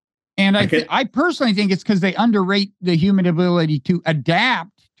I personally think it's because they underrate the human ability to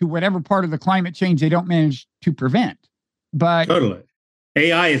adapt to whatever part of the climate change they don't manage to prevent. But totally.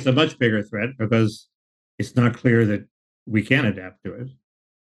 AI is a much bigger threat because it's not clear that we can adapt to it.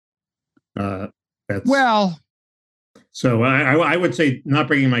 So I would say not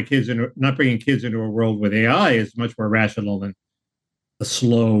bringing kids into a world with AI is much more rational than the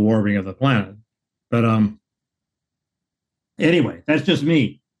slow warming of the planet. But anyway, that's just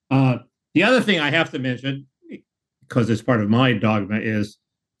me. The other thing I have to mention, because it's part of my dogma, is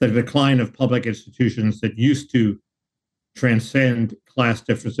the decline of public institutions that used to transcend class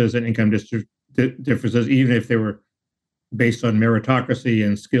differences and income differences, even if they were based on meritocracy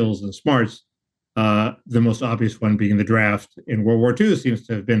and skills and smarts. The most obvious one being the draft in World War II seems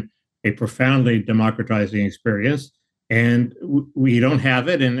to have been a profoundly democratizing experience. And we don't have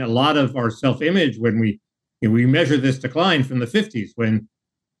it. And a lot of our self-image, when we measure this decline from the 50s, when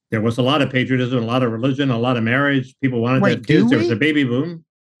there was a lot of patriotism, a lot of religion, a lot of marriage, people wanted to have kids, there was a baby boom.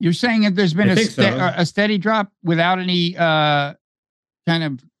 You're saying that there's been a steady drop without any kind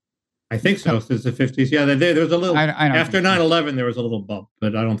of I think so, since the 50s. Yeah, there was a little, I don't after 9/11, there was a little bump,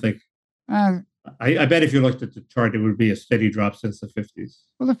 but I don't think, I bet if you looked at the chart, it would be a steady drop since the 50s.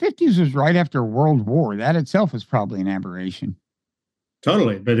 Well, the 50s was right after World War. That itself was probably an aberration.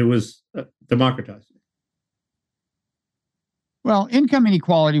 Totally, but it was democratized. Well, income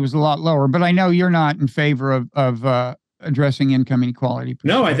inequality was a lot lower, but I know you're not in favor of addressing income inequality.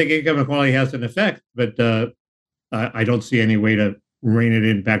 No, I think income inequality has an effect, but I don't see any way to rein it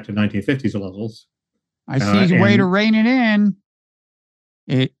in back to 1950s levels. I see a way to rein it in.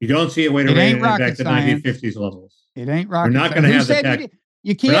 You don't see a way to rein it in back to 1950s levels. It ain't rocket. We're not going to have the tax.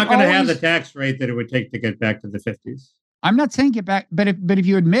 You can't. We're not going to have the tax rate that it would take to get back to the 50s. I'm not saying get back, but if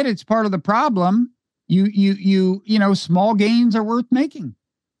you admit it's part of the problem, you know, small gains are worth making.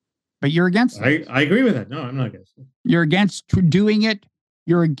 But you're against it. I agree with that. No, I'm not against it. You're against doing it.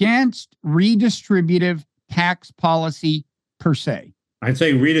 You're against redistributive tax policy per se. I'd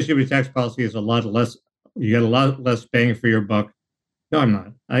say redistributive tax policy is a lot less. You get a lot less bang for your buck. No, I'm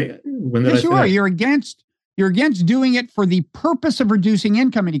not. Yes, you are. You're against doing it for the purpose of reducing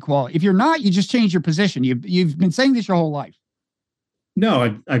income inequality. If you're not, you just change your position. You've been saying this your whole life.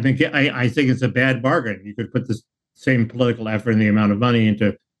 No, I think it's a bad bargain. You could put the same political effort and the amount of money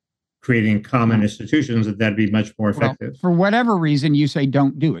into creating common institutions, that'd be much more effective. Well, for whatever reason, you say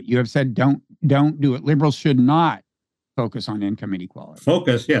don't do it. You have said don't do it. Liberals should not focus on income inequality.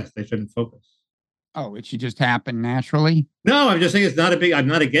 Focus, yes, they shouldn't focus. Oh, it should just happen naturally? No, I'm just saying it's not I'm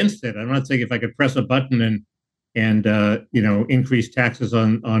not against it. I'm not saying if I could press a button and increase taxes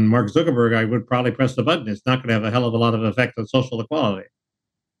on Mark Zuckerberg, I would probably press the button. It's not going to have a hell of a lot of effect on social equality.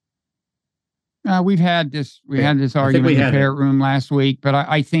 We've had this argument in the parrot room last week, but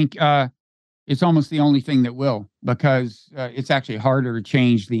I think it's almost the only thing that will, because it's actually harder to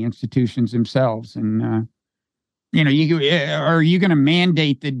change the institutions themselves. And are you going to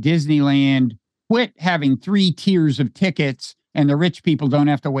mandate that Disneyland quit having 3 tiers of tickets and the rich people don't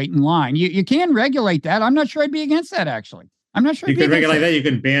have to wait in line? You can regulate that. I'm not sure I'd be against that, actually. I'm not sure. You can regulate that. You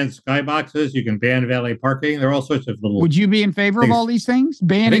can ban skyboxes. You can ban valet parking. There are all sorts of little. Would you be in favor of all these things?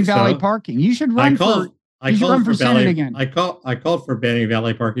 Banning valet parking. You should run for Senate again. I called for banning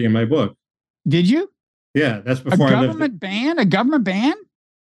valet parking in my book. Did you? Yeah, that's before I lived. A government ban?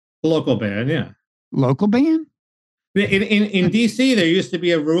 A local ban, yeah. Local ban? In D.C., there used to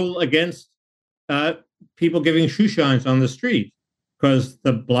be a rule against people giving shoe shines on the street because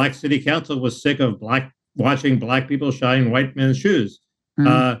the Black City Council was sick of watching Black people shine white men's shoes.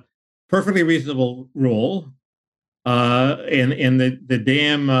 Perfectly reasonable rule. And the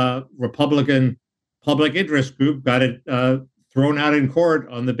damn Republican public interest group got it thrown out in court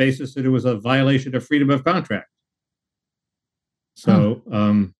on the basis that it was a violation of freedom of contract. So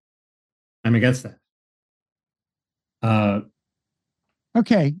I'm against that.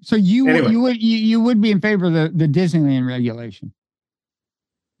 Okay, so you would be in favor of the Disneyland regulation,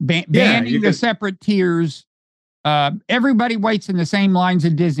 banning the separate tiers. Everybody waits in the same lines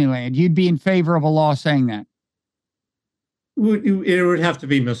at Disneyland. You'd be in favor of a law saying that? It would have to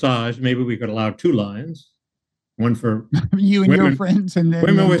be massaged. Maybe we could allow 2 lines, one for you and your friends, and then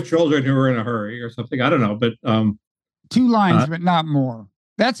women with children who are in a hurry or something. I don't know, but 2 lines, but not more.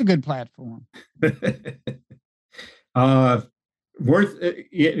 That's a good platform. You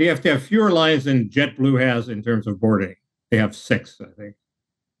have to have fewer lines than JetBlue has in terms of boarding. They have 6, I think.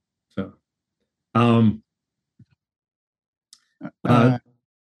 So,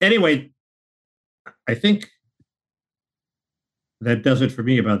 anyway, I think that does it for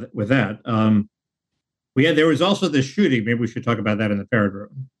me with that. There was also the shooting. Maybe we should talk about that in the parrot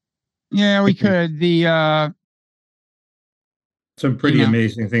room. Yeah, we could. Some pretty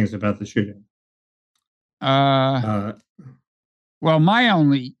amazing things about the shooting. Well, my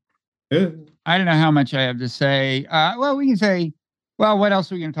only, I don't know how much I have to say. Well, we can say, what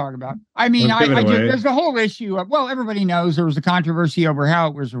else are we going to talk about? I mean, there's the whole issue of, everybody knows there was a controversy over how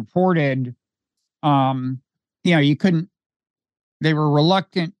it was reported. You couldn't, they were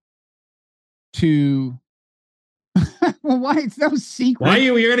reluctant to, why? It's no secret. Why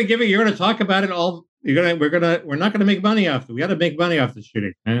you're going to give it, you're going to talk about it all. We're not going to make money off it. We got to make money off the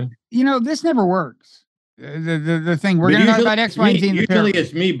shooting, man. This never works. The thing we're going to talk about X, Y, and Z. Usually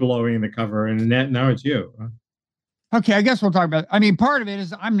it's me blowing the cover, and now it's you. Okay, I guess we'll talk about it. I mean, part of it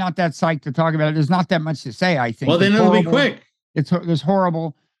is I'm not that psyched to talk about it. There's not that much to say, I think. Well, then it'll be quick. It's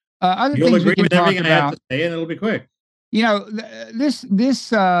horrible. Other You'll things agree we can with talk everything about. I have to say, and it'll be quick.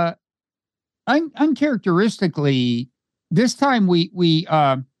 This uncharacteristically, this time we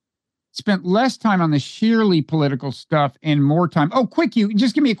spent less time on the sheerly political stuff and more time.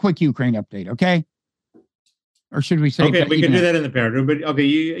 Just give me a quick Ukraine update, okay? Or should we say? Okay, we can do that in the paragraph. But okay,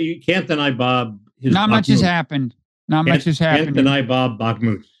 you can't deny Bob. Not much has happened. Not much has happened. Can't deny Bob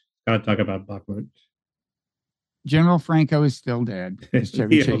Bakhmut. Got to talk about Bakhmut. General Franco is still dead, as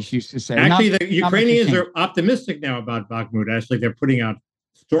Chevy Chase used to say. Actually, the Ukrainians are optimistic now about Bakhmut. Actually, they're putting out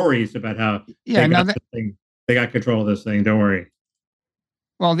stories about how they got control of this thing. Don't worry.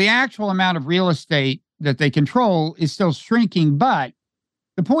 Well, the actual amount of real estate that they control is still shrinking, but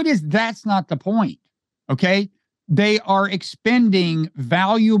the point is that's not the point, okay? They are expending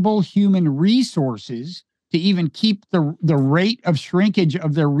valuable human resources to even keep the rate of shrinkage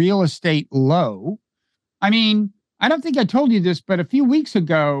of their real estate low. I mean, I don't think I told you this, but a few weeks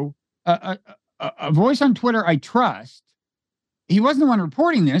ago, a voice on Twitter I trust, he wasn't the one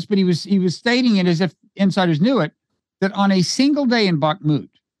reporting this, but he was stating it as if insiders knew it, that on a single day in Bakhmut,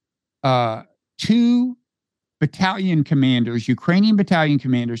 2 battalion commanders, Ukrainian battalion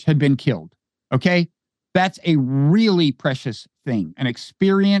commanders, had been killed. Okay? That's a really precious thing. An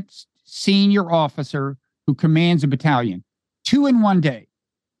experienced senior officer who commands a battalion. 2 in one day.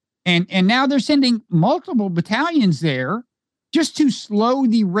 And now they're sending multiple battalions there just to slow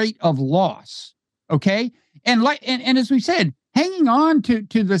the rate of loss. Okay? And as we said, hanging on to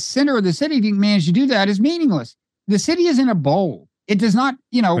the center of the city, if you manage to do that, is meaningless. The city is in a bowl. It does not,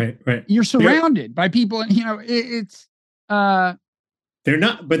 right. You're surrounded by people, and they're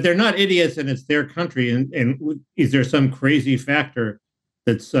not idiots, and it's their country. And is there some crazy factor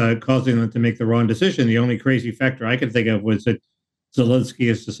that's causing them to make the wrong decision? The only crazy factor I can think of was that Zelensky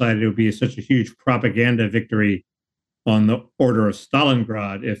has decided it would be such a huge propaganda victory on the order of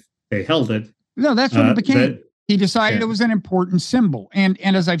Stalingrad if they held it. No, that's what it became. He decided it was an important symbol. And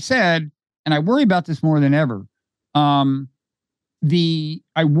as I've said, and I worry about this more than ever, I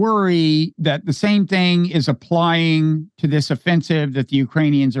worry that the same thing is applying to this offensive that the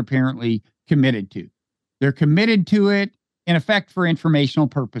Ukrainians are apparently committed to. They're committed to it, in effect, for informational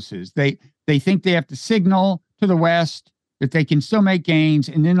purposes. They think they have to signal to the West that they can still make gains,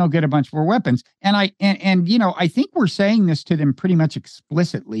 and then they'll get a bunch more weapons. And I think we're saying this to them pretty much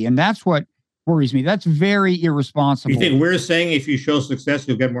explicitly, and that's what worries me. That's very irresponsible. You think we're saying if you show success,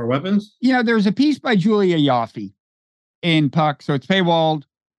 you'll get more weapons? There's a piece by Julia Yaffe in Puck, so it's paywalled.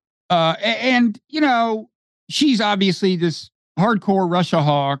 And she's obviously this hardcore Russia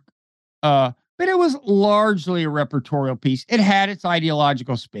hawk, but it was largely a repertorial piece. It had its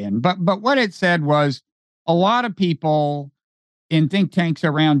ideological spin, but what it said was a lot of people in think tanks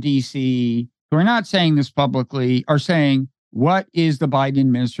around DC who are not saying this publicly are saying, what is the Biden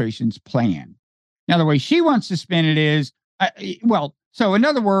administration's plan? Now, the way she wants to spin it is, so in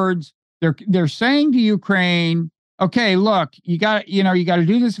other words, they're saying to Ukraine, okay, look, you got to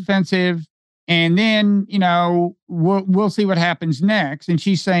do this offensive, and then, we'll see what happens next. And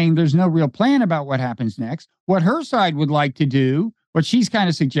she's saying there's no real plan about what happens next. What her side would like to do, what she's kind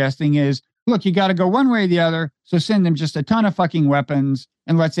of suggesting is, look, you got to go one way or the other. So send them just a ton of fucking weapons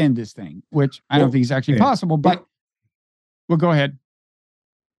and let's end this thing, which I don't think is actually possible, but well, go ahead.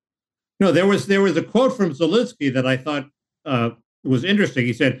 No, there was a quote from Zelensky that I thought was interesting.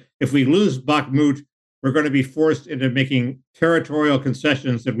 He said, if we lose Bakhmut, we're going to be forced into making territorial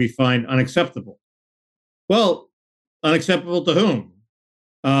concessions that we find unacceptable. Well, unacceptable to whom?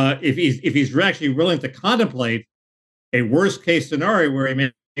 If he's actually willing to contemplate a worst case scenario where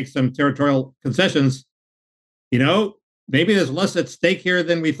he makes some territorial concessions, maybe there's less at stake here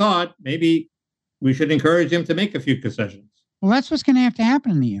than we thought. Maybe we should encourage him to make a few concessions. Well, that's what's going to have to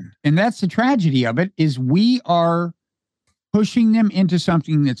happen in the end. And that's the tragedy of it, is we are pushing them into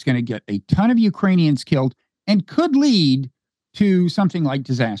something that's going to get a ton of Ukrainians killed and could lead to something like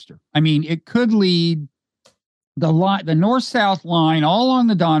disaster. I mean, it could lead the north-south line all along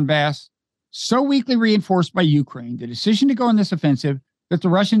the Donbass, so weakly reinforced by Ukraine, the decision to go on this offensive, that the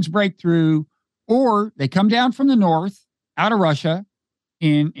Russians break through, or they come down from the north, out of Russia,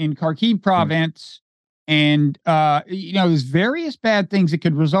 in Kharkiv province, and there's various bad things that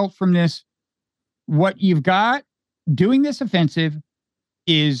could result from this. What you've got doing this offensive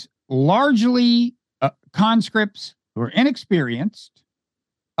is largely conscripts who are inexperienced,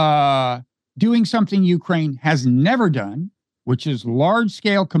 doing something Ukraine has never done, which is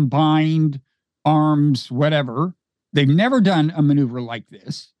large-scale combined arms, whatever. They've never done a maneuver like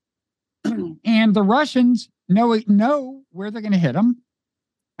this. And the Russians know where they're going to hit them,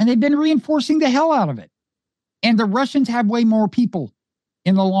 and they've been reinforcing the hell out of it. And the Russians have way more people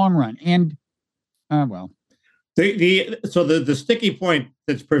in the long run. And, the sticky point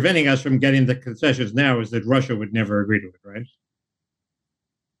that's preventing us from getting the concessions now is that Russia would never agree to it, right?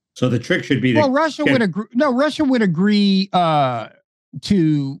 So the trick should be Russia would agree. No, Russia would agree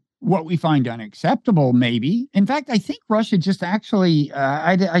to what we find unacceptable, maybe. In fact, I think Russia just actually,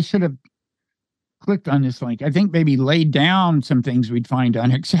 I should have clicked on this link. I think maybe laid down some things we'd find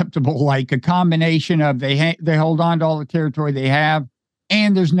unacceptable, like a combination of they hold on to all the territory they have,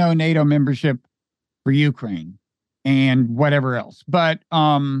 and there's no NATO membership for Ukraine and whatever else. But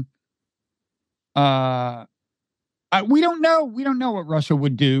we don't know. We don't know what Russia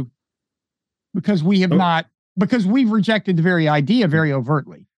would do because we have not, because we've rejected the very idea very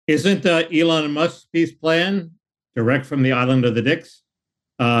overtly. Isn't Elon Musk's peace plan, direct from the island of the Dicks,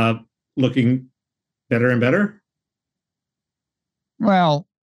 looking better and better? Well,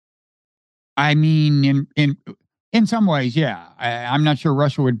 I mean, in some ways, yeah. I'm not sure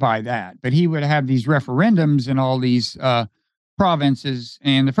Russia would buy that, but he would have these referendums in all these provinces.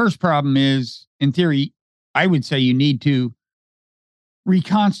 And the first problem is, in theory, I would say you need to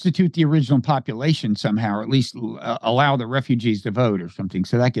reconstitute the original population somehow, or at least allow the refugees to vote or something.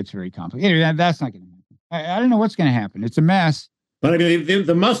 So that gets very complicated. That's not going to happen. I don't know what's going to happen. It's a mess. But I mean,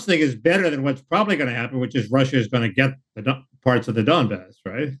 the Musk thing is better than what's probably going to happen, which is Russia is going to get the parts of the Donbass,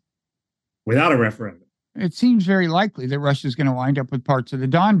 right? Without a referendum. It seems very likely that Russia is going to wind up with parts of the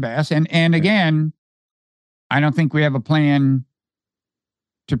Donbass. And again, I don't think we have a plan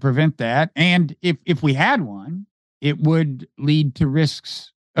to prevent that. And if we had one, it would lead to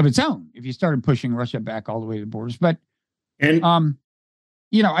risks of its own if you started pushing Russia back all the way to the borders. But, I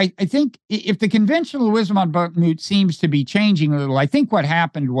think if the conventional wisdom on Bakhmut seems to be changing a little, I think what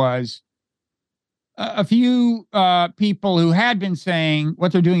happened was a few people who had been saying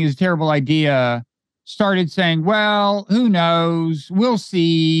what they're doing is a terrible idea started saying, well, who knows? We'll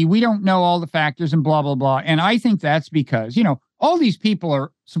see. We don't know all the factors and blah, blah, blah. And I think that's because, all these people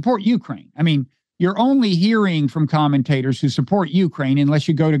support Ukraine. I mean, you're only hearing from commentators who support Ukraine unless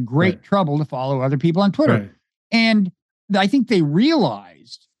you go to great trouble to follow other people on Twitter. Right. And I think they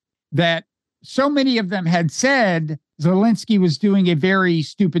realized that so many of them had said Zelensky was doing a very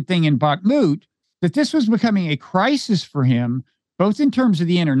stupid thing in Bakhmut, that this was becoming a crisis for him, both in terms of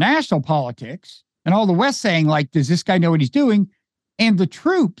the international politics and all the West saying, like, does this guy know what he's doing? And the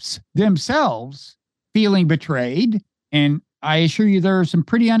troops themselves feeling betrayed. And I assure you, there are some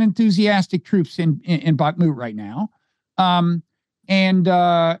pretty unenthusiastic troops in Bakhmut right now. And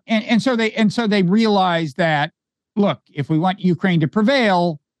so they realized that, look, if we want Ukraine to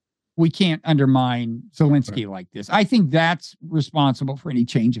prevail, we can't undermine Zelensky like this. I think that's responsible for any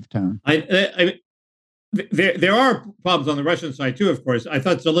change of tone. There are problems on the Russian side too, of course. I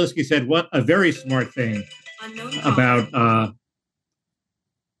thought Zelensky said a very smart thing about.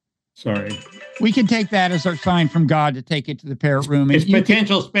 Sorry. We can take that as our sign from God to take it to the parrot room. It's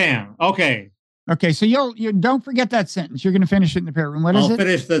potential spam. Okay. Okay, so you don't forget that sentence. You're going to finish it in the parrot room. What is it? I'll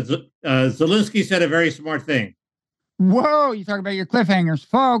finish the Zelensky said a very smart thing. Whoa, you talk about your cliffhangers,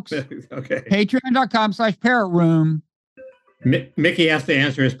 folks. Okay. Patreon.com/parrot room. Mickey has to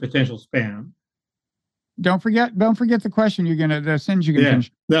answer his potential spam. Don't forget the question the sentence you're gonna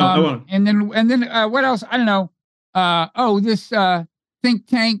finish. No, I won't. And then what else? I don't know. This think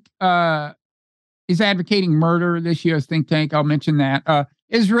tank is advocating murder. This U.S. think tank. I'll mention that.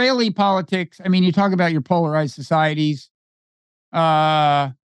 Israeli politics. I mean, you talk about your polarized societies. You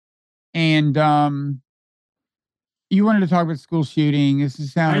wanted to talk about school shooting. This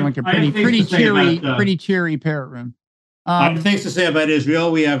is sounding like a pretty cheery parrot room. I have things to say about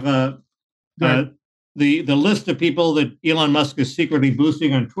Israel. We have the list of people that Elon Musk is secretly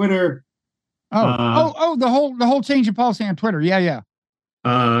boosting on Twitter. The whole change of policy on Twitter. Yeah.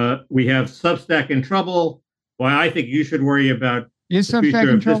 We have Substack in trouble. Why I think you should worry about is Substack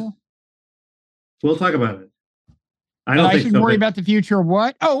in trouble? We'll talk about it. I should worry about the future of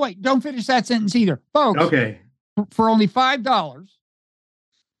what? Oh, wait, don't finish that sentence either, folks. Okay. For only $5,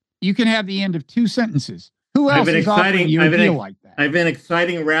 you can have the end of 2 sentences. Who else is offering you a deal like that? I have an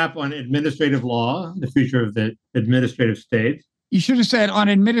exciting rap on administrative law, the future of the administrative state. You should have said on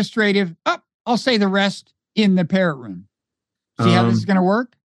administrative. I'll say the rest in the parrot room. See how this is going to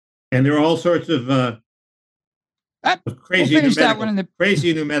work? And there are all sorts of crazy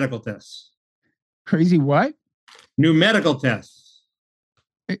new medical tests. Crazy what? New medical tests.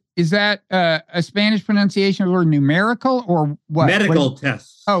 Is that a Spanish pronunciation of the word numerical or what? Medical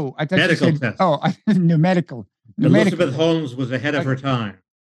tests. Oh, I thought medical you said, tests. Oh, numerical. Elizabeth Holmes was ahead of her time.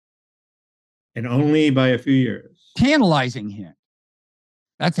 And only by a few years. Tantalizing hint.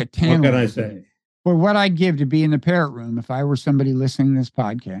 That's a tantalizing. What can I say? For what I'd give to be in the parrot room if I were somebody listening to this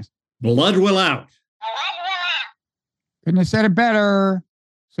podcast. Blood will out. Couldn't have said it better.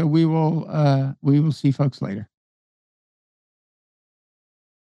 So we will see folks later.